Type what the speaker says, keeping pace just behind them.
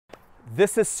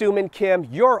This is Soomin Kim,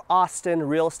 your Austin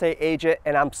real estate agent,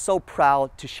 and I'm so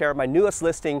proud to share my newest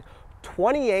listing,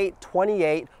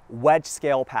 2828 Wedge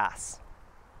Scale Pass.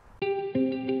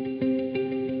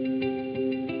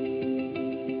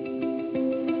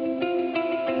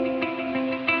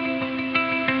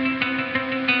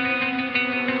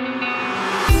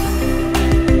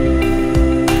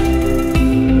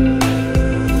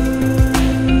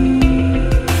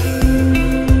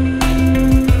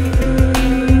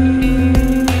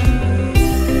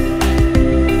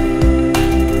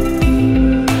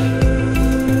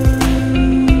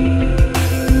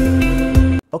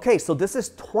 Okay, so this is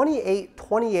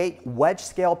 2828 Wedge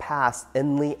Scale Pass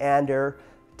in Leander,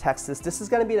 Texas. This is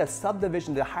going to be the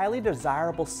subdivision, the highly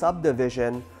desirable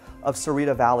subdivision of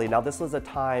Cerrito Valley. Now, this was a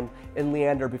time in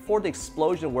Leander before the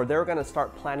explosion where they're going to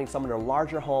start planning some of their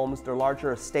larger homes, their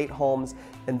larger estate homes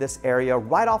in this area,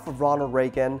 right off of Ronald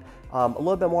Reagan, a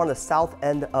little bit more on the south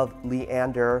end of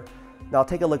Leander. Now,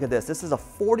 take a look at this. This is a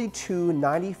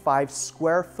 4295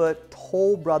 square foot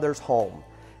Toll Brothers home.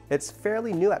 It's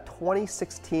fairly new at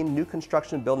 2016, new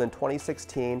construction built in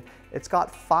 2016. It's got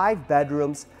 5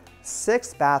 bedrooms,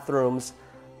 6 bathrooms,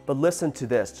 but listen to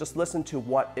this. Just listen to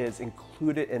what is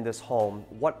included in this home.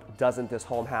 What doesn't this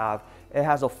home have? It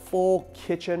has a full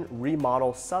kitchen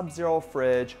remodel, sub-zero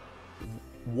fridge,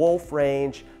 wolf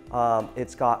range.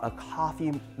 It's got a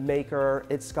coffee maker.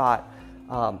 It's got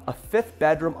a 5th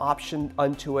bedroom option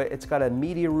onto it. It's got a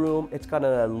media room. It's got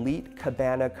an elite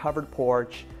cabana covered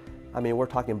porch. I mean, we're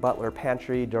talking butler,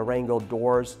 pantry, Durango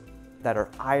doors that are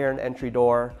iron entry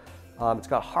door. It's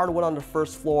got hardwood on the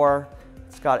first floor.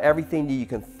 It's got everything that you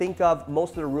can think of.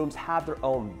 Most of the rooms have their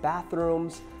own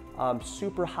bathrooms,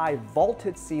 super high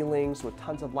vaulted ceilings with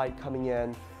tons of light coming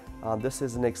in. This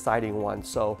is an exciting one.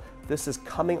 So this is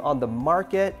coming on the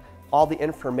market. All the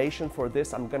information for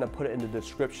this, I'm gonna put it in the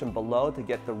description below to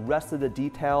get the rest of the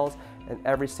details and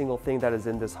every single thing that is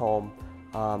in this home.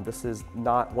 This is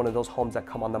not one of those homes that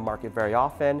come on the market very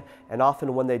often, and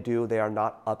often when they do, they are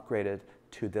not upgraded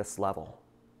to this level.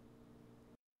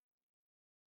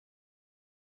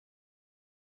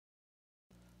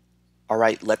 All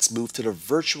right, let's move to the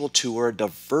virtual tour, the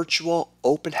virtual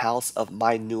open house of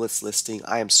my newest listing.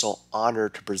 I am so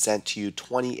honored to present to you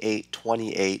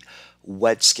 2828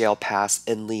 Wedge Scale Pass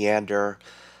in Leander.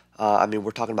 I mean,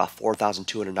 we're talking about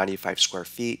 4,295 square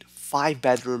feet, 5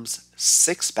 bedrooms,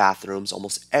 6 bathrooms.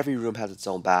 Almost every room has its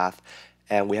own bath.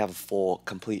 And we have a full,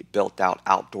 complete, built-out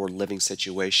outdoor living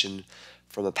situation,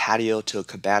 from a patio to a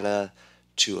cabana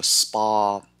to a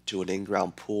spa to an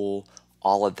in-ground pool,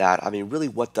 all of that. I mean, really,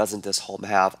 what doesn't this home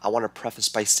have? I want to preface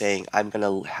by saying I'm going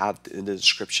to have in the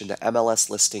description the MLS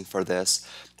listing for this,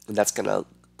 and that's going to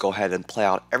go ahead and play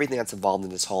out everything that's involved in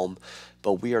this home.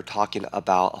 But we are talking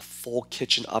about a full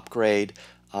kitchen upgrade,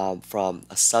 from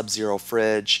a sub-zero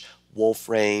fridge, wolf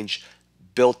range,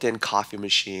 built-in coffee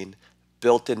machine,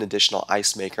 built-in additional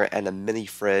ice maker, and a mini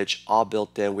fridge, all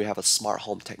built in. We have a smart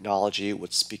home technology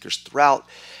with speakers throughout,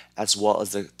 as well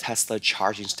as a Tesla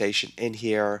charging station in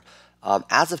here.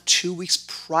 As of 2 weeks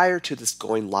prior to this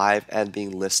going live and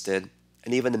being listed,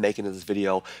 and even the making of this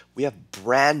video, we have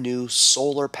brand new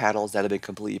solar panels that have been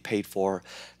completely paid for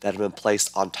that have been placed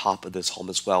on top of this home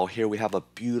as well. Here we have a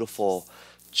beautiful,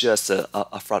 just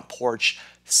a front porch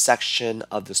section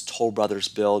of this Toll Brothers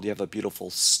build. You have a beautiful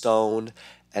stone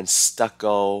and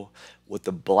stucco with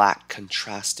the black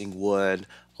contrasting wood,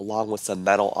 along with some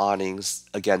metal awnings.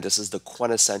 Again, this is the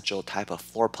quintessential type of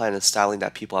floor plan and styling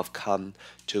that people have come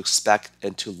to expect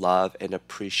and to love and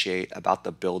appreciate about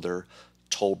the builder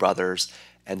Toll Brothers,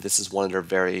 and this is one of their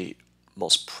very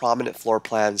most prominent floor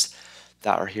plans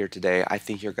that are here today. I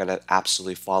think you're going to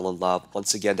absolutely fall in love.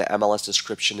 Once again, the MLS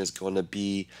description is going to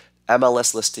be,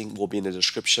 MLS listing will be in the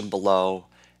description below,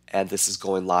 and this is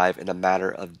going live in a matter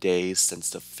of days since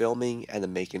the filming and the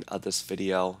making of this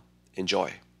video.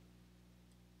 Enjoy.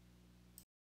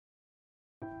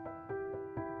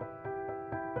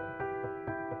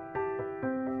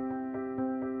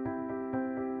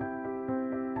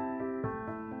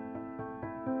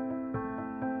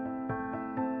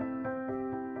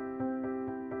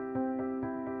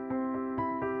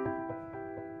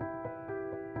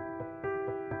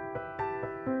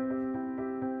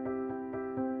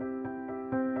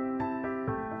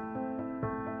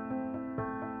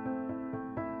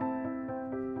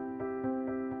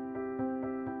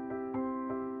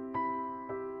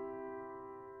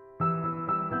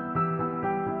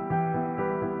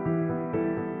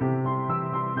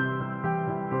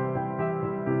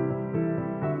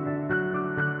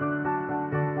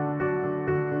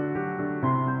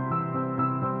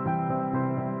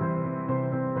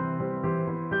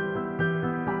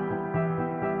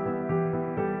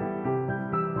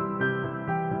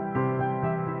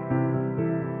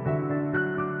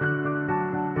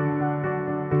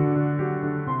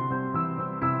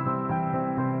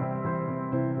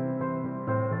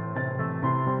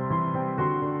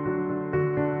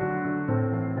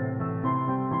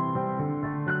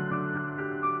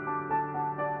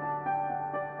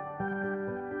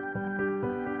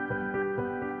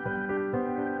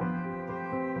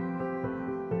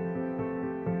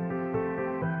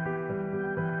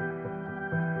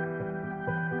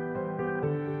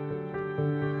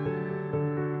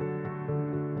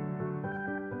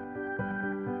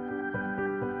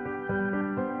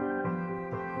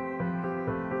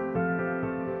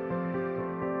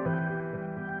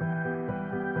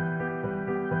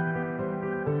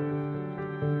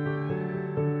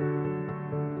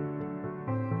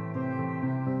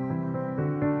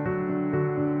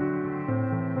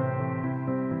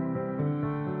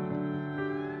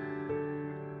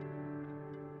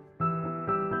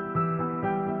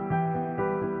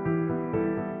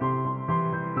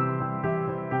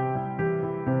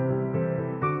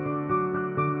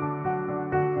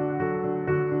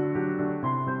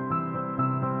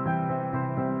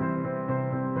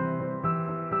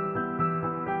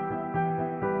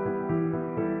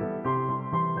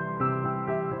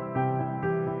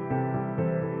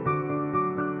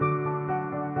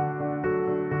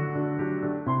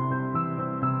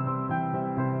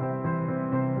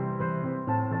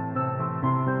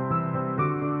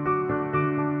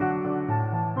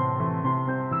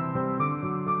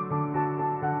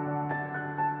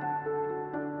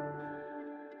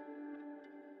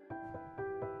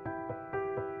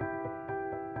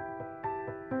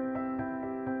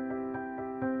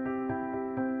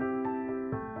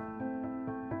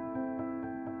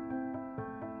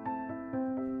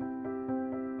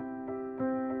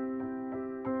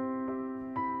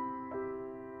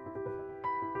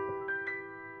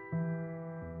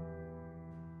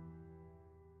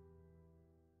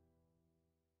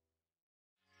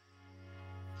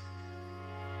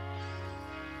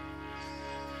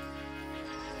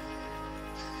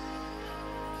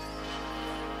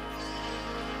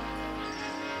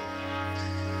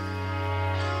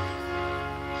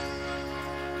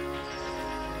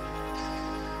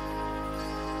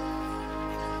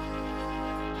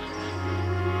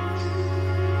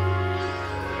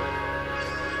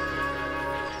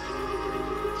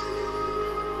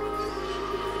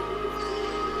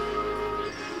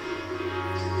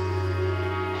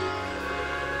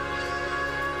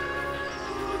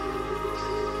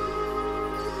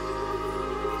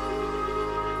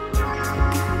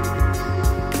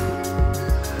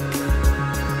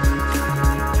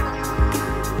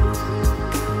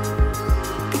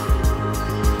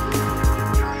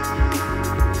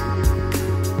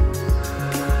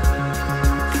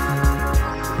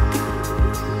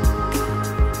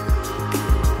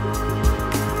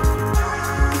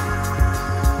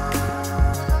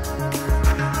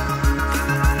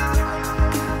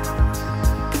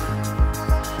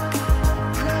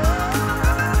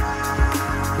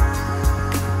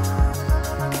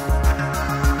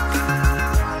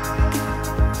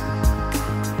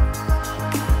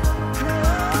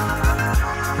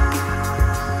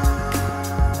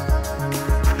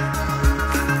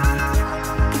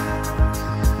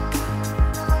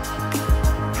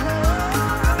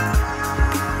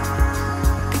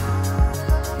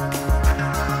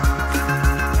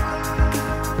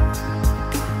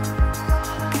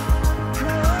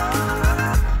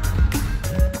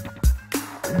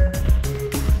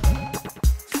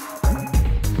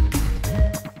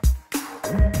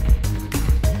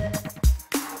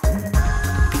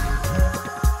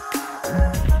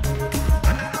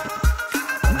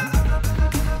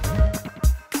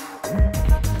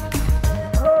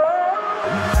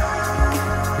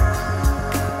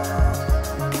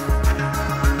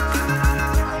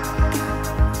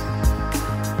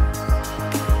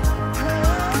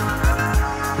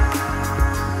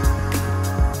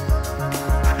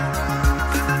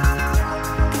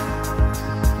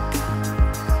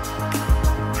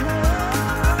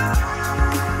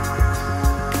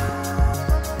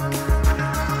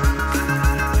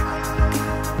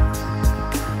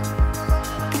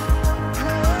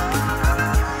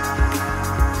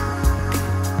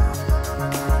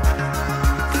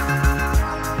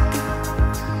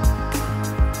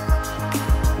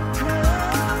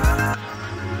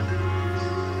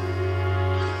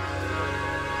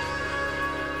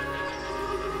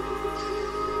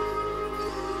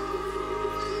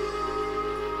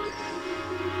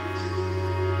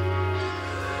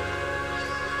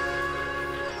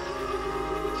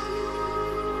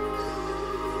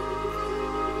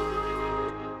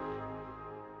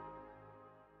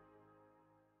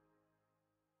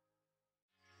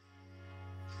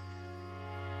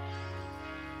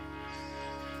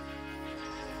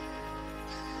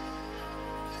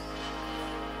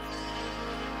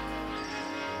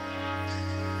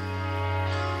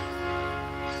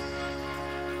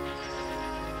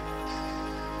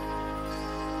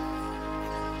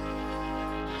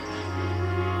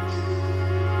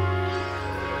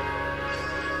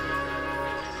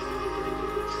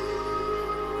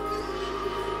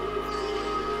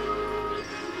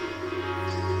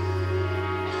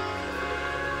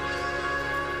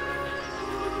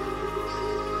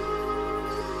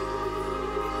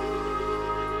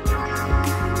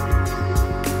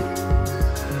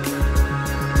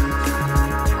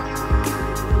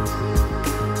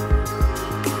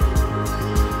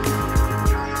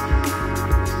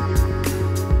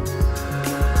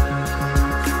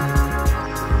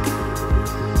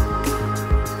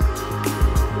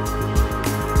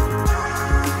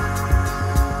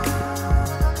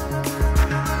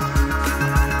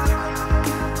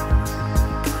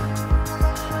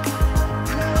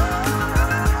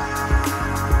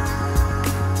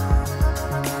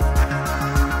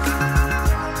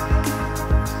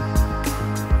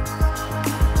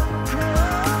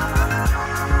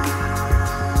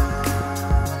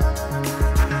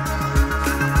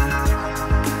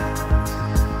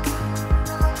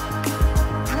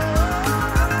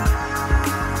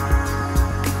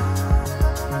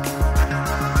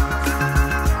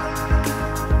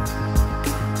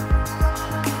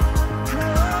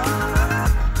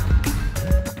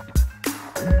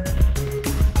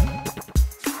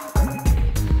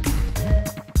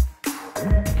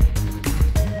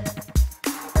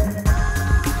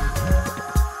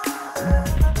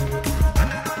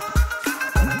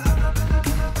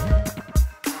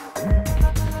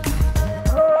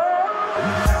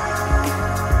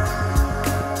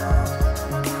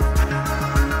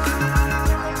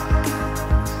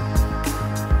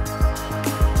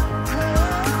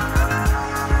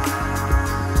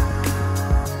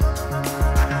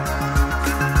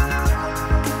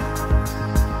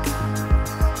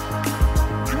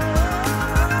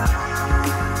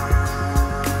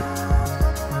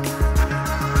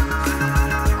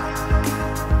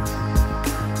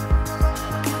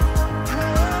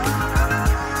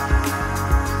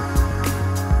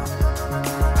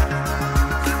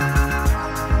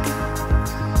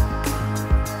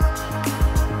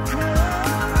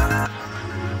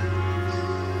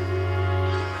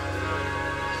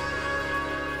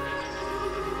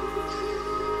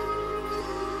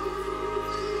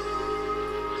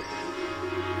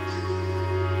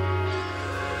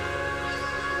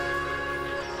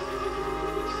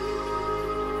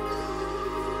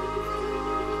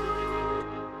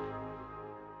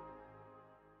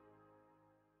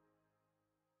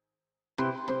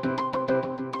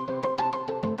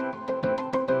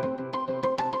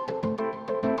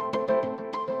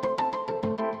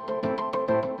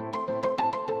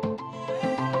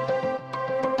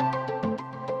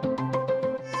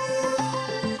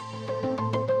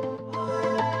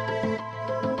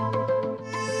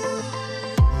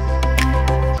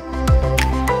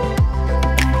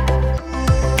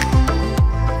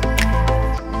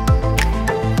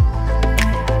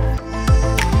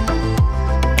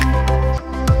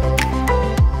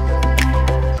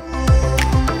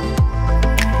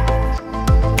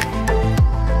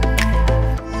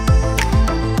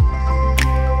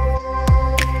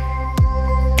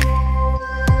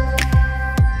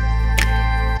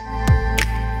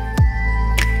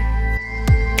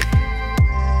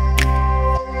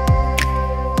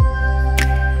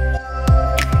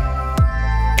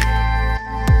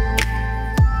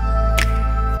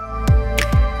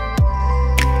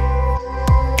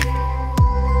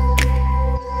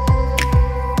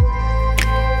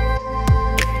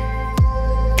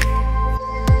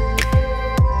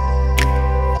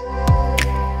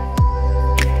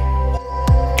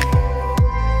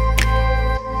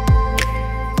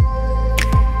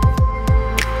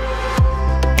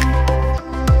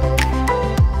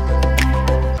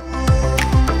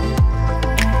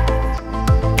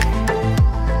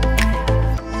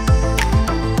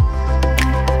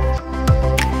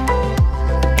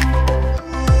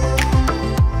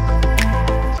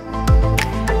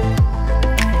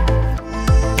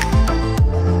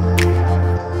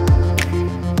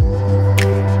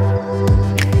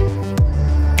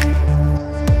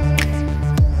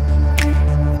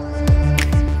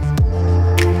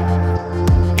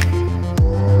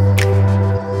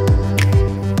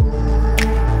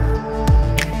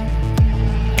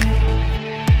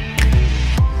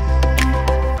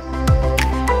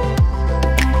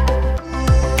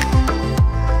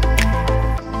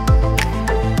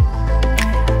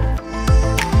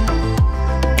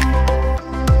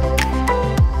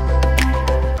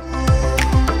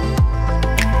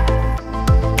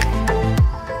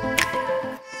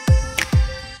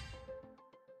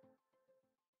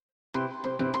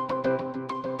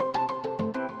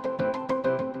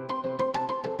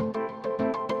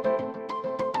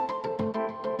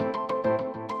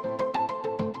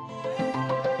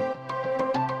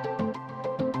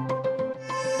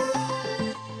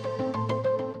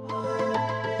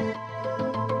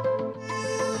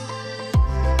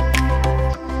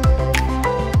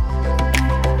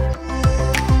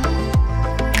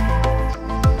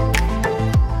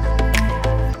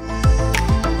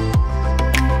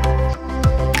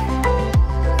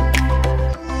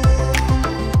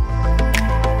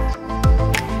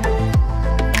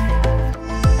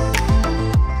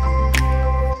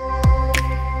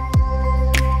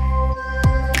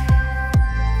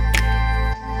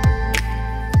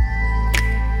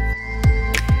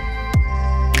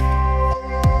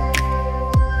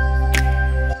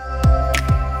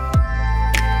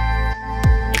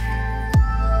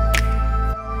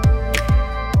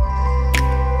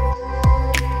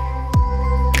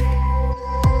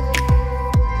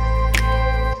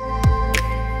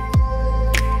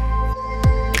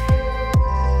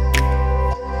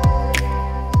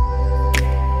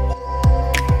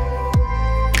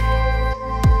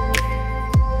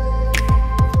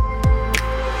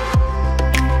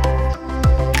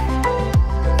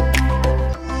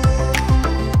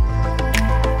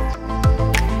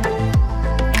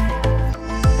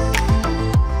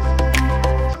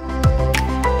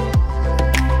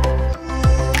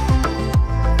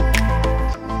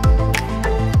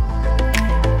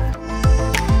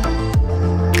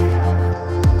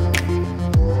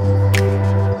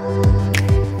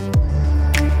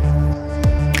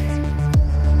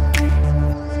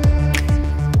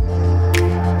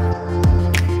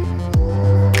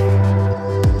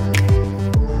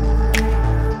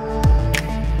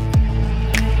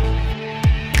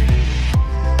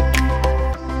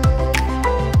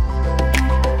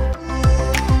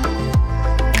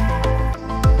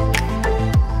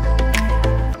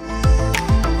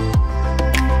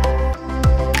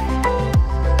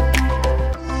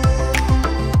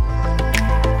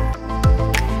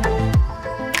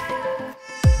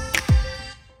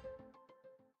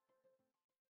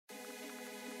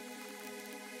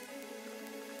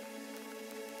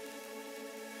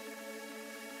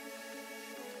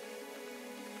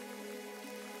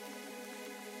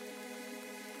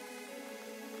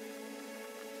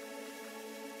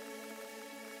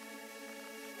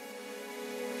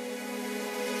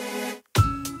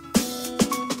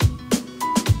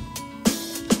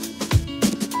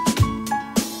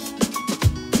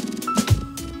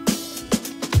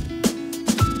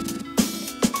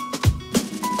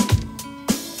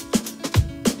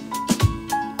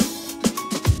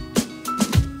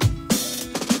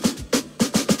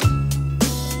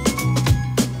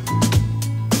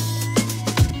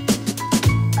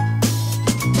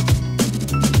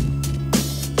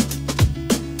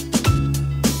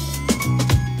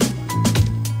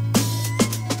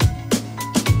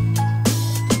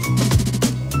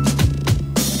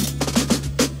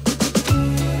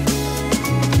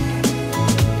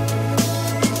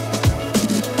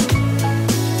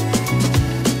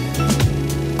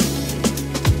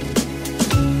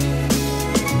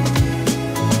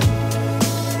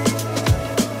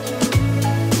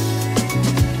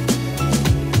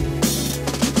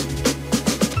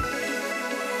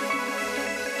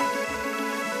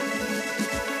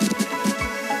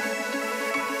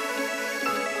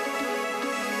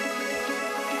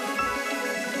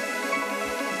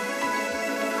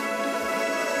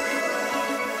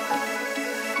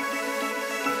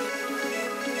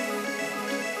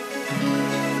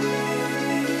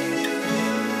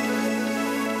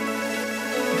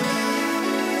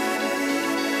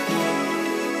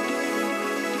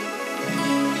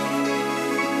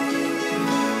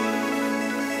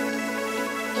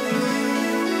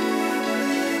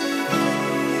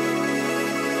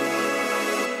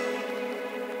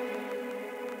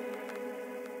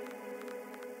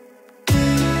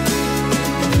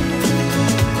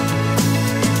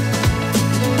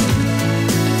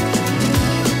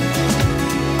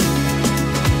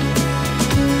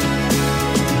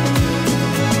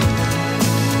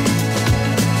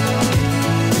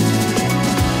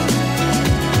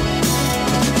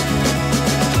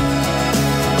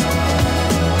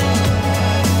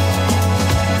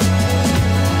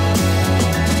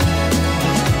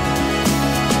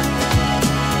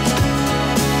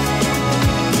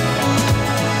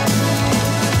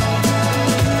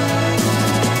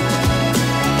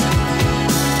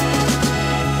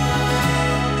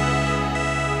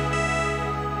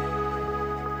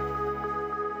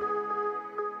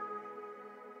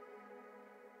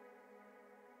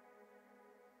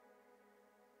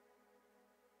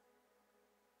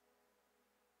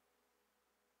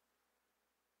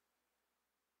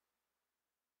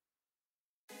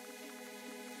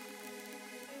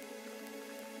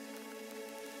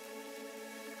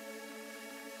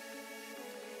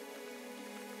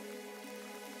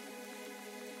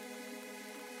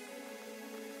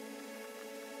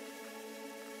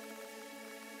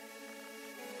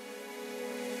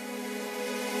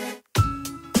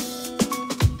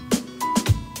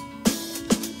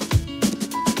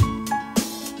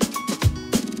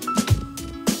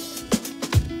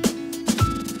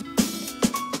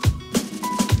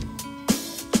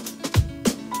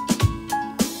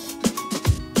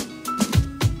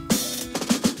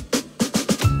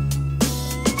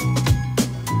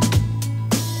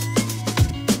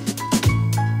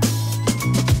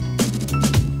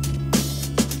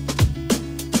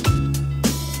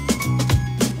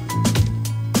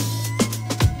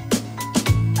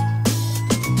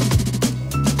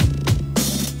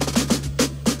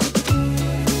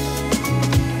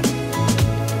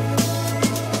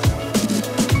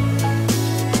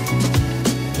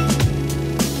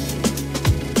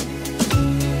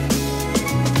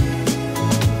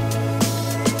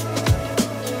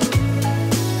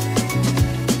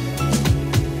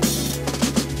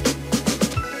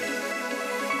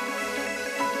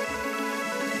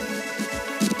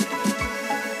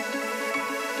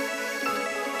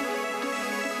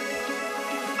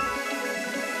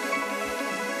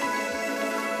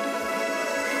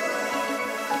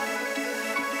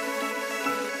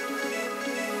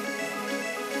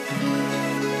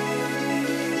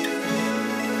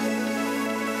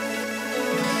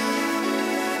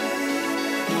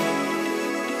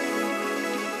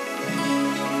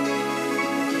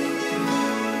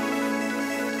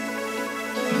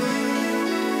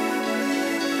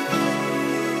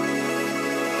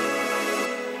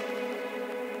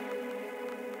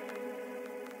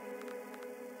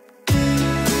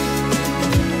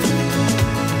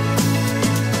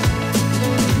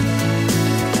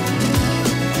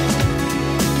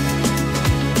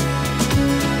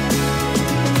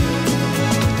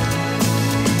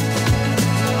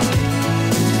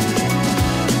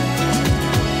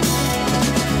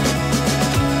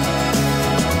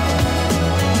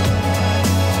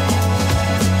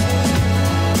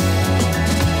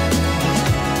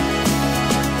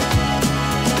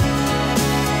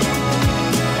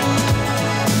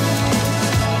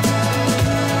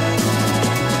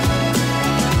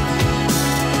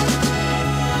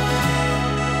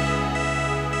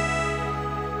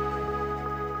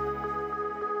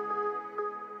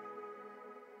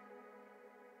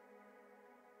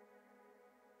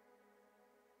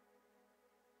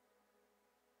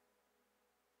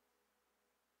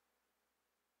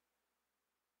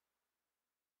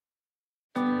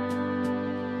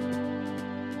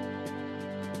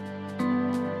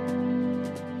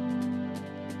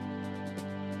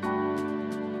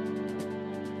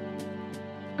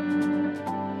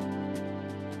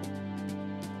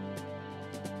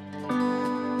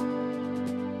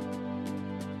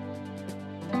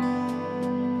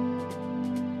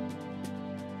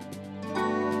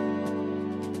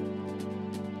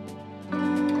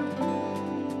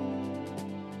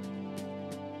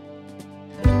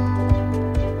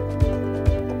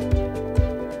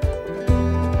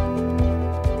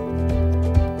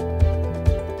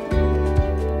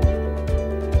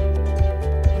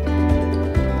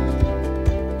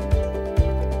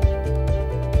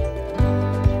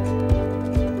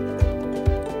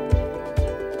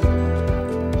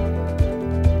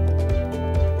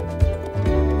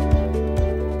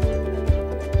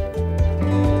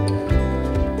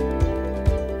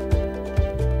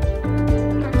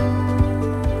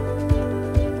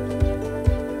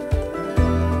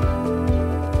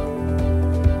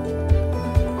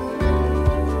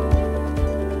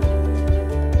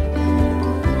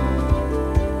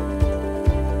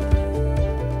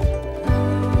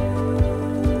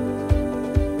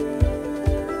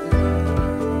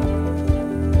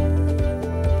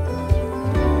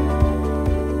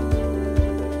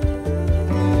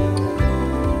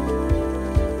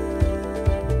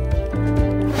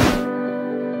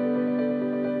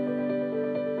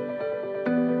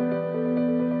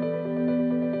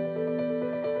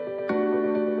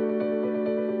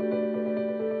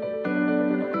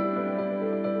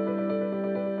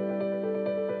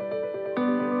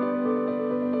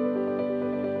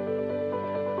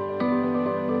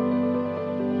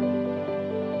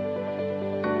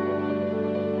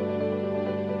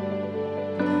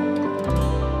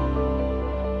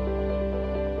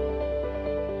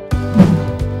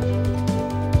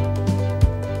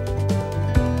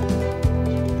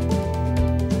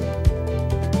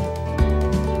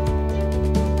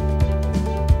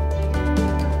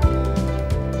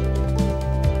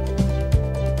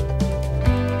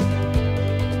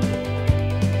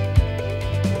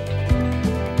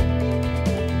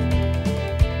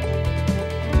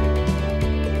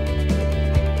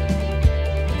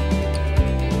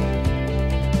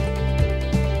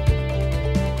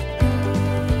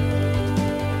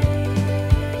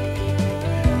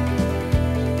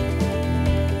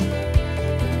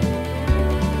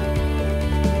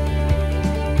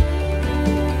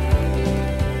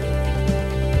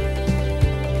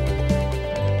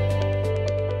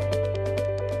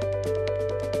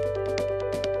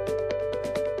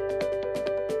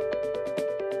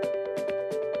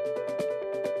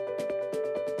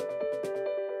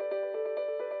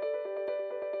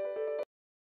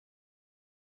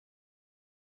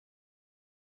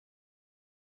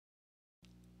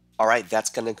 All right, that's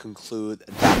going to conclude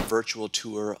that virtual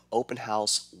tour open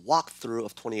house walkthrough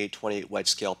of 2828 Wedge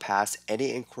Scale Pass.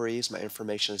 Any inquiries, my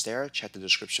information is there. Check the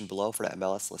description below for the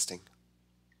MLS listing.